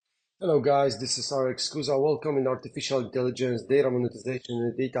Hello guys, this is RX Kuza. Welcome in Artificial Intelligence, Data Monetization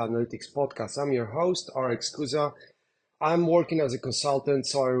and Data Analytics podcast. I'm your host, RX Kuza. I'm working as a consultant,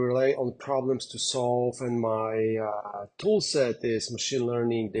 so I rely on problems to solve, and my tool set is machine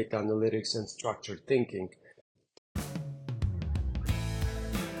learning, data analytics, and structured thinking.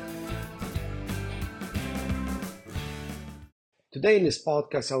 Today in this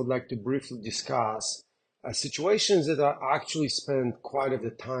podcast, I would like to briefly discuss situations that I actually spent quite a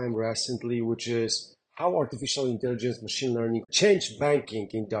bit of time recently, which is how artificial intelligence, machine learning changed banking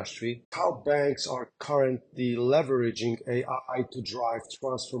industry, how banks are currently leveraging AI to drive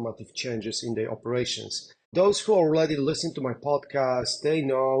transformative changes in their operations. Those who already listen to my podcast, they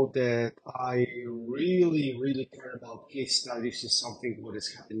know that I really care about case studies is something what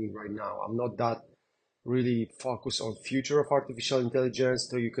is happening right now. I'm not that really focus on future of artificial intelligence.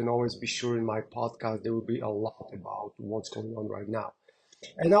 So you can always be sure in my podcast there will be a lot about what's going on right now.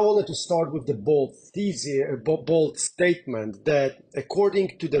 And I wanted to start with the bold thesis, bold statement that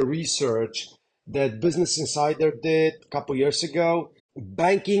according to the research that Business Insider did a couple years ago,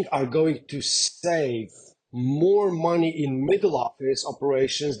 banking are going to save more money in middle office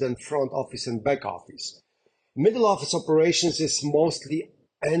operations than front office and back office. Middle office operations is mostly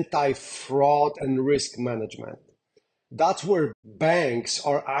anti-fraud and risk management. That's where banks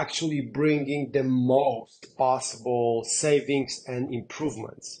are actually bringing the most possible savings and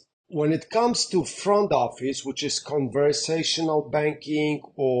improvements. When it comes to front office, which is conversational banking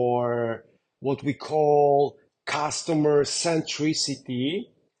or what we call customer centricity,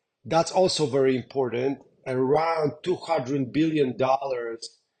 that's also very important. Around $200 billion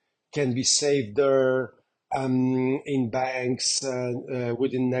can be saved there in banks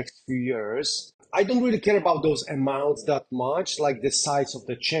within the next few years. I don't really care about those amounts that much, like the size of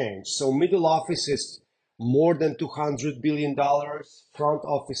the change. So middle office is more than $200 billion. Front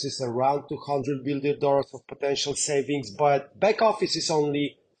office is around $200 billion of potential savings, but back office is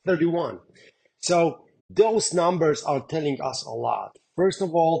only 31. So those numbers are telling us a lot. First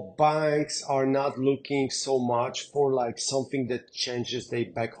of all, banks are not looking so much for like something that changes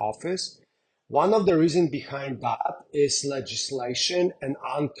their back office. One of the reasons behind that is legislation and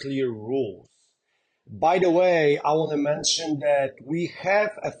unclear rules. By the way, I want to mention that we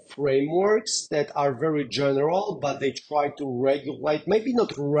have a frameworks that are very general, but they try to regulate, maybe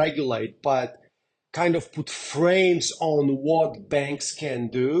not regulate, but kind of put frames on what banks can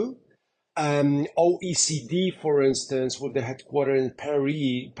do. OECD, for instance, with the headquarters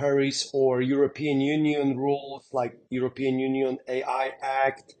in Paris, or European Union rules like European Union AI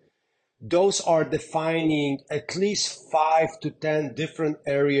Act, those are defining at least 5 to 10 different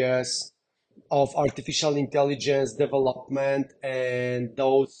areas of artificial intelligence development, and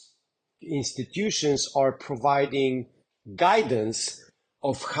those institutions are providing guidance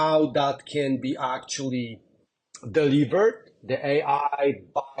of how that can be actually delivered. The AI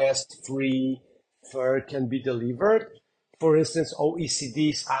biased, free, fair can be delivered. For instance,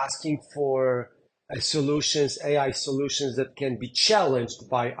 OECD is asking for solutions, AI solutions that can be challenged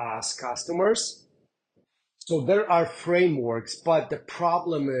by us customers. So there are frameworks, but the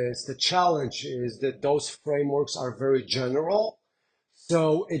problem is, the challenge is that those frameworks are very general.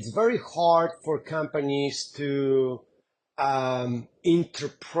 So it's very hard for companies to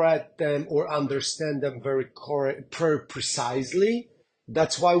interpret them or understand them very precisely.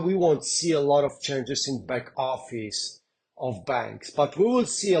 That's why we won't see a lot of changes in back office of banks, but we will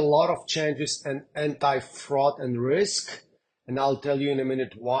see a lot of changes in anti-fraud and risk. And I'll tell you in a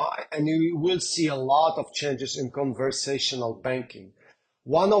minute why. And you will see a lot of changes in conversational banking.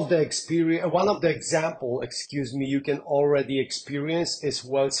 One of the example, you can already experience is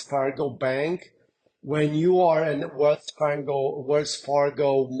Wells Fargo Bank. When you are a Wells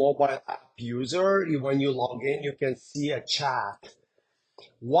Fargo mobile app user, when you log in, you can see a chat.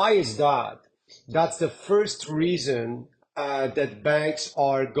 Why is that? That's the first reason that banks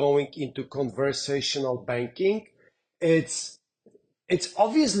are going into conversational banking. It's it's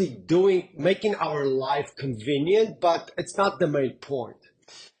obviously making our life convenient, but it's not the main point.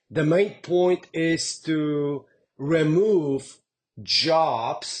 The main point is to remove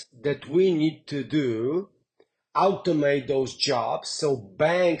jobs that we need to do, automate those jobs so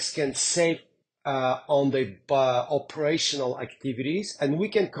banks can save on the operational activities, and we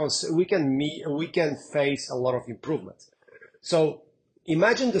can face a lot of improvements. So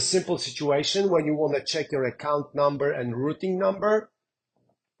imagine the simple situation when you want to check your account number and routing number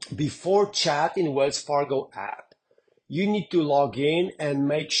before chat in Wells Fargo app. You need to log in and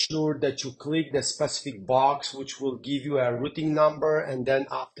make sure that you click the specific box, which will give you a routing number. And then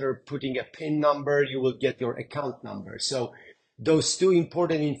after putting a PIN number, you will get your account number. So those two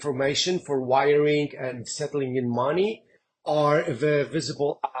important information for wiring and settling in money are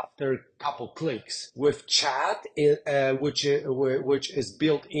visible after a couple clicks. With chat, which is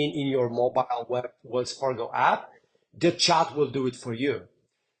built in your mobile Wells Fargo app, the chat will do it for you.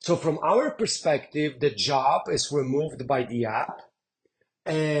 So from our perspective, the job is removed by the app.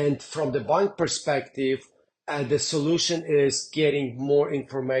 And from the bank perspective, the solution is getting more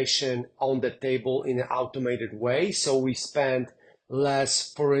information on the table in an automated way. So we spend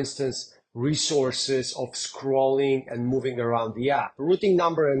less, for instance, resources of scrolling and moving around the app. Routing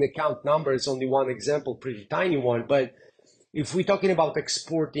number and account number is only one example, pretty tiny one. But if we're talking about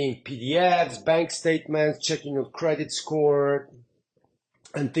exporting PDFs, bank statements, checking your credit score,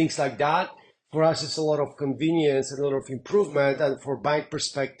 and things like that, for us, it's a lot of convenience and a lot of improvement. And for bank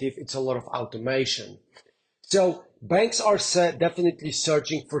perspective, it's a lot of automation. So banks are definitely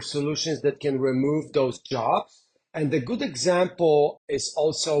searching for solutions that can remove those jobs. And the good example is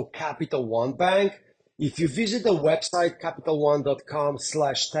also Capital One Bank. If you visit the website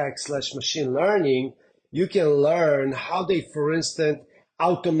capitalone.com/tech/machine learning, you can learn how they, for instance,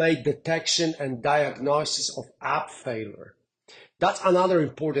 automate detection and diagnosis of app failure. That's another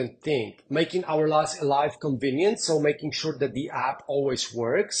important thing, making our life convenient, so making sure that the app always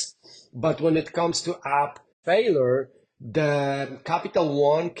works. But when it comes to app failure, the Capital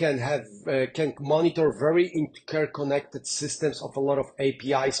One can monitor very interconnected systems of a lot of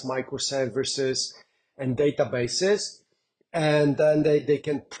APIs, microservices, and databases, and then they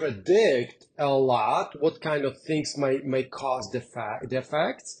can predict a lot what kind of things may cause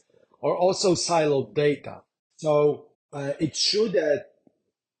defects, or also siloed data. So it's true that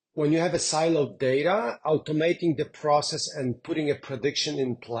when you have a siloed data, automating the process and putting a prediction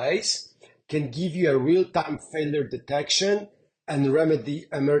in place can give you a real-time failure detection and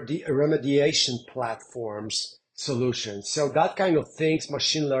remediation platforms solutions. So that kind of things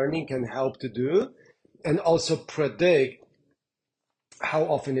machine learning can help to do, and also predict how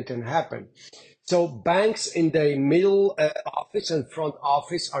often it can happen. So banks in the middle office and front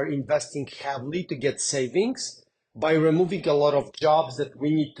office are investing heavily to get savings by removing a lot of jobs that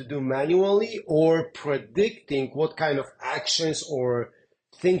we need to do manually, or predicting what kind of actions or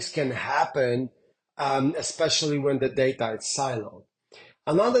things can happen, especially when the data is siloed.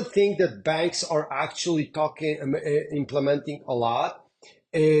 Another thing that banks are actually implementing a lot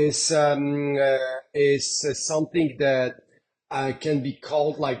is something that can be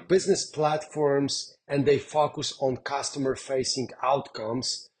called like business platforms, and they focus on customer facing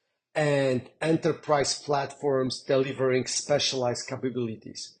outcomes, and enterprise platforms delivering specialized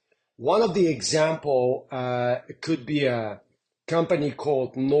capabilities. One of the example could be a company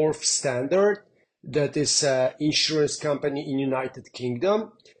called North Standard, that is an insurance company in United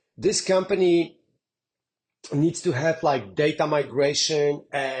Kingdom. This company needs to have like data migration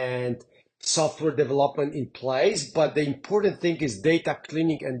and software development in place, but the important thing is data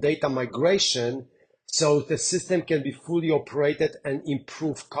cleaning and data migration, so the system can be fully operated and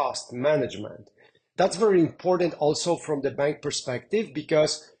improve cost management. That's very important also from the bank perspective,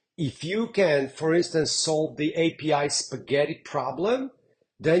 because if you can, for instance, solve the API spaghetti problem,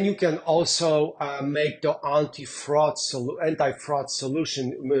 then you can also make the anti-fraud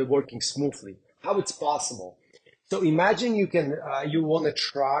solution working smoothly. How it's possible? So imagine you want to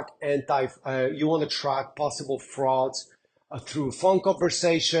track possible frauds through phone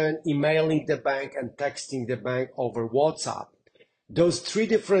conversation, emailing the bank, and texting the bank over WhatsApp. Those three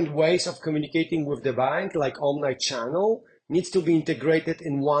different ways of communicating with the bank, like omni-channel, needs to be integrated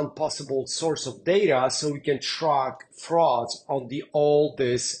in one possible source of data, so we can track frauds on all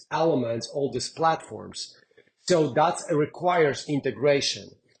these elements, all these platforms. So that requires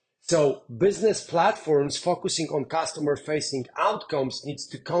integration. So business platforms focusing on customer facing outcomes needs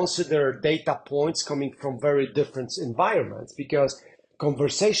to consider data points coming from very different environments, because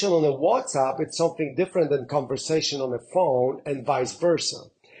conversation on a WhatsApp, it's something different than conversation on a phone, and vice versa.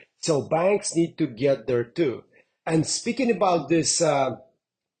 So banks need to get there too. And speaking about this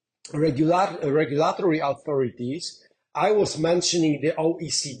regulatory authorities, I was mentioning the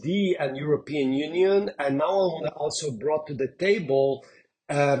OECD and European Union, and now I want to also brought to the table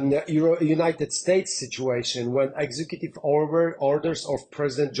United States situation, when executive orders of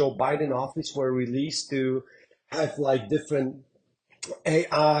President Joe Biden office were released to have like different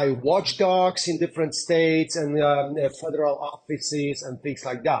AI watchdogs in different states and federal offices and things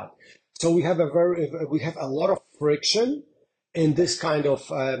like that. So we have a lot of friction in this kind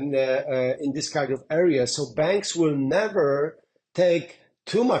of area. So banks will never take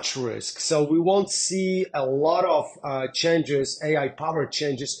too much risk. So we won't see a lot of changes, AI powered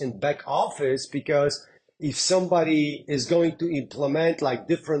changes in back office, because if somebody is going to implement like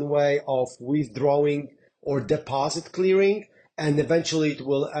different way of withdrawing or deposit clearing, and eventually it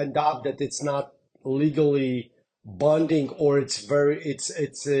will end up that it's not legally bonding, or it's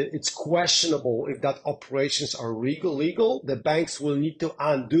questionable if that operations are legal, the banks will need to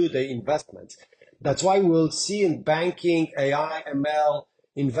undo the investments. That's why we'll see in banking, AI, ML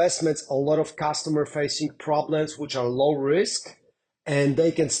investments, a lot of customer facing problems which are low risk, and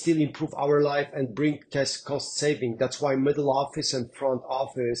they can still improve our life and bring cost saving. That's why middle office and front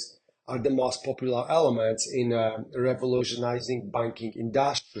office are the most popular elements in revolutionizing banking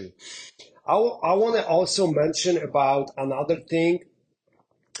industry. I want to also mention about another thing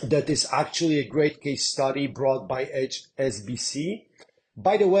that is actually a great case study brought by HSBC.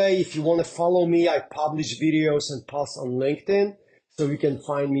 By the way, if you want to follow me, I publish videos and posts on LinkedIn, so you can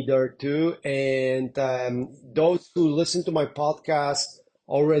find me there too. And those who listen to my podcast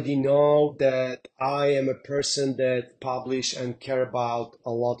already know that I am a person that publish and care about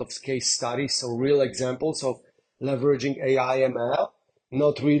a lot of case studies, so real examples of leveraging AI ML,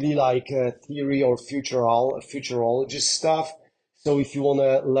 not really like theory or futurologist stuff. So if you want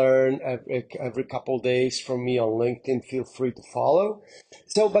to learn every couple of days from me on LinkedIn, feel free to follow.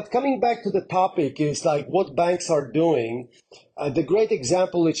 So, but coming back to the topic is like what banks are doing. The great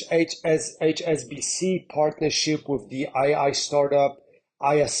example is HSBC partnership with the AI startup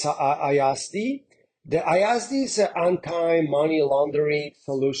IASD. The IASD is an anti-money laundering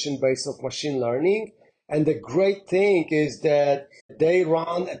solution based on machine learning. And the great thing is that they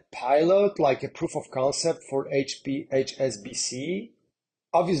run a pilot, like a proof of concept for HSBC.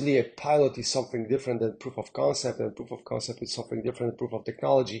 Obviously, a pilot is something different than proof of concept, and proof of concept is something different than proof of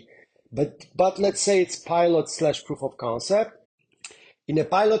technology. But let's say it's pilot slash proof of concept. In a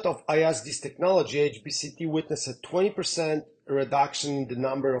pilot of IASD's technology, HBCT witnessed a 20% reduction in the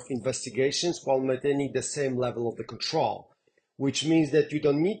number of investigations while maintaining the same level of the control, which means that you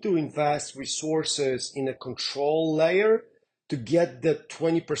don't need to invest resources in a control layer to get the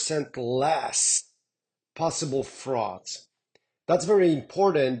 20% less possible frauds. That's very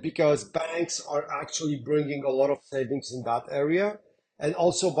important because banks are actually bringing a lot of savings in that area. And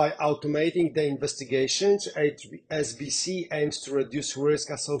also by automating the investigations, SBC aims to reduce risk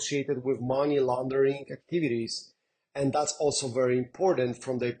associated with money laundering activities. And that's also very important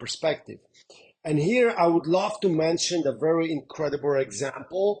from their perspective. And here I would love to mention a very incredible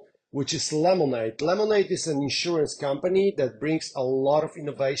example, which is Lemonade. Lemonade is an insurance company that brings a lot of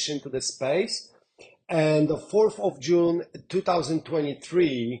innovation to the space. And the 4th of June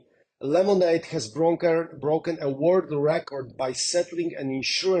 2023, Lemonade has broken a world record by settling an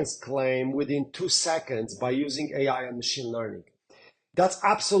insurance claim within 2 seconds by using AI and machine learning. That's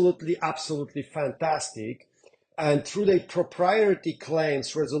absolutely fantastic. And through their proprietary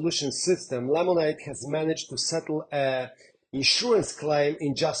claims resolution system, Lemonade has managed to settle an insurance claim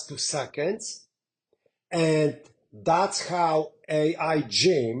in just 2 seconds. And that's how AI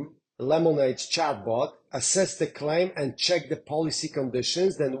Jim, Lemonade's chatbot, assessed the claim and checked the policy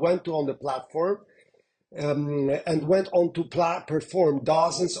conditions, then went on the platform and went on to perform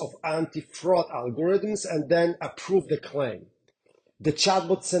dozens of anti-fraud algorithms and then approve the claim. The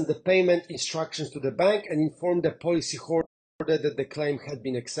chatbot sent the payment instructions to the bank and informed the policyholder that the claim had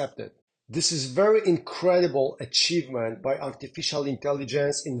been accepted. This is very incredible achievement by artificial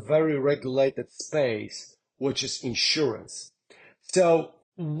intelligence in very regulated space, which is insurance. So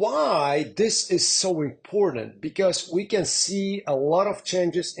why this is so important? Because we can see a lot of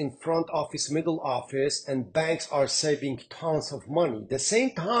changes in front office, middle office, and banks are saving tons of money. At the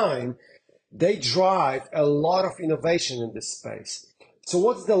same time, they drive a lot of innovation in this space. So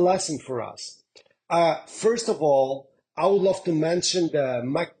what's the lesson for us? First of all, I would love to mention the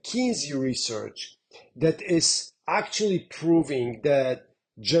McKinsey research that is actually proving that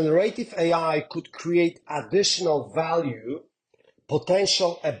generative AI could create additional value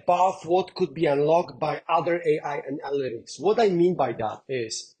potential above what could be unlocked by other AI analytics. What I mean by that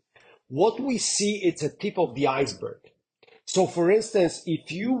is what we see, it's a tip of the iceberg. So for instance,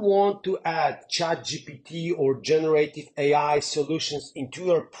 if you want to add ChatGPT or generative AI solutions into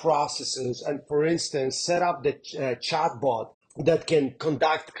your processes and for instance, set up the chatbot that can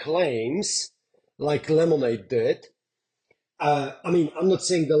conduct claims like Lemonade did. I'm not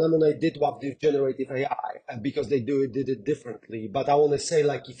saying the Lemonade did what the generative AI because they did it differently, but I want to say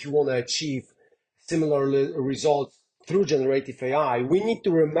like if you want to achieve similar results through generative AI, we need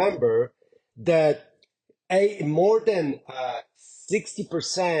to remember that more than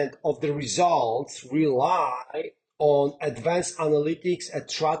 60% of the results rely on advanced analytics and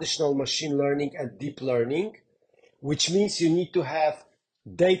traditional machine learning and deep learning, which means you need to have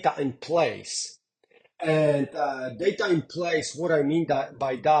data in place. And data in place, what I mean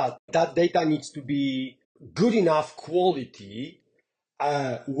by that, that data needs to be good enough quality,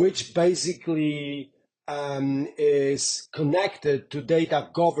 which basically is connected to data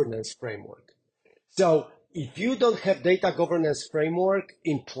governance framework. So if you don't have data governance framework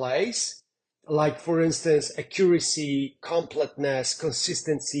in place, like for instance, accuracy, completeness,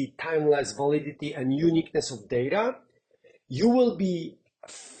 consistency, timeless validity, and uniqueness of data, you will be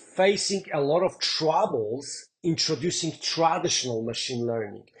facing a lot of troubles introducing traditional machine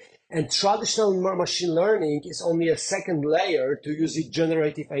learning. And traditional machine learning is only a second layer to using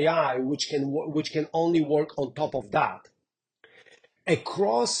generative AI, which can only work on top of that.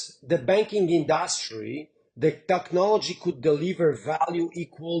 Across the banking industry, the technology could deliver value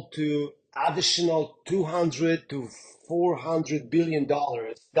equal to additional 200 to 400 billion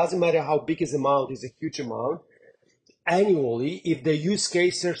dollars. Doesn't matter how big is the amount, is a huge amount annually if the use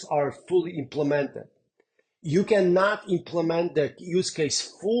cases are fully implemented. You cannot implement the use case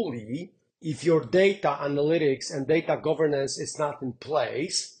fully if your data analytics and data governance is not in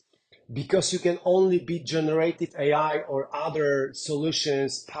place, because you can only be generative AI or other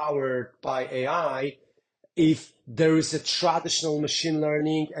solutions powered by AI if there is a traditional machine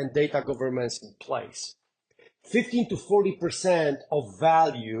learning and data governance in place. 15 to 40% of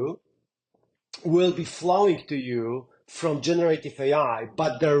value will be flowing to you from generative AI,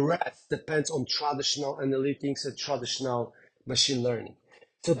 but the rest depends on traditional analytics and traditional machine learning.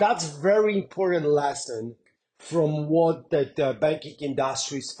 So that's very important lesson from what the banking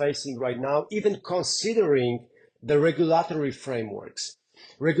industry is facing right now, even considering the regulatory frameworks.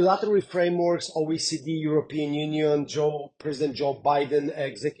 Regulatory frameworks, OECD, European Union, President Joe Biden,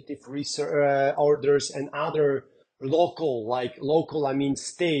 executive orders, and other local, I mean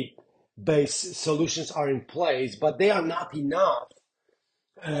state based solutions are in place, but they are not enough,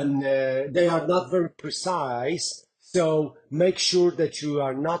 and they are not very precise. So make sure that you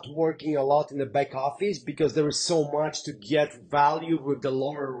are not working a lot in the back office, because there is so much to get value with the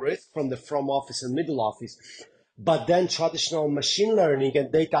lower risk from the front office and middle office. But then traditional machine learning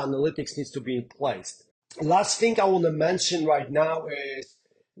and data analytics needs to be in place. Last thing I want to mention right now is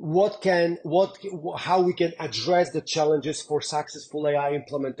how we can address the challenges for successful AI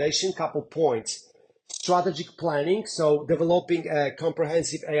implementation. Couple points. Strategic planning, so developing a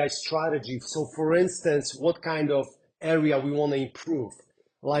comprehensive AI strategy. So for instance, what kind of area we want to improve?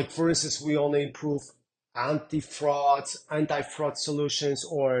 Like for instance, we want to improve anti-fraud solutions,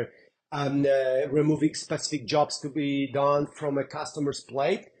 or removing specific jobs to be done from a customer's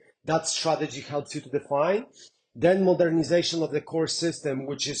plate. That strategy helps you to define. Then modernization of the core system,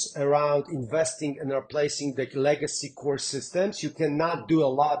 which is around investing and replacing the legacy core systems. You cannot do a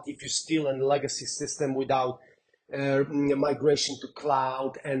lot if you still in a legacy system without migration to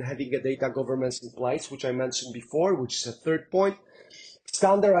cloud and having a data governance in place, which I mentioned before, which is a third point.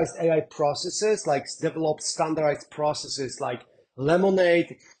 Standardized AI processes, like develop standardized processes like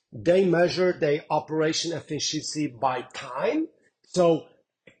Lemonade. They measure their operation efficiency by time. So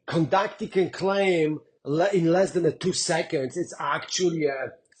conducting a claim in less than 2 seconds, it's actually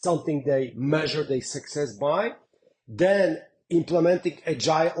something they measure their success by. Then implementing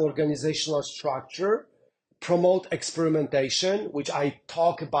agile organizational structure, promote experimentation, which I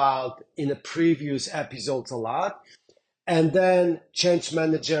talk about in the previous episodes a lot, and then change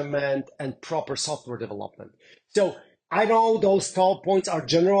management and proper software development. So I know those 12 points are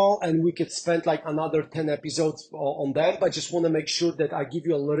general, and we could spend like another 10 episodes on them, but I just want to make sure that I give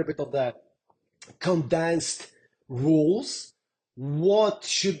you a little bit of the condensed rules, what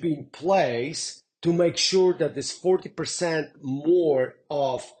should be in place to make sure that this 40% more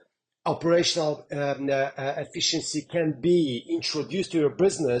of operational efficiency can be introduced to your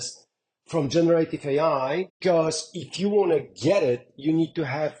business from generative AI. Because if you want to get it, you need to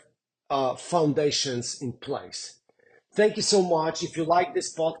have foundations in place. Thank you so much. If you like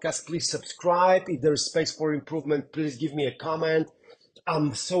this podcast, please subscribe. If there's space for improvement, please give me a comment.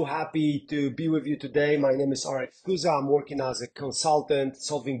 I'm so happy to be with you today. My name is RX Kuza. I'm working as a consultant,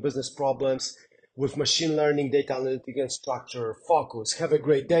 solving business problems with machine learning, data analytics, and structure focus. Have a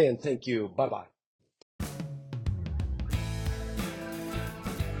great day, and thank you. Bye-bye.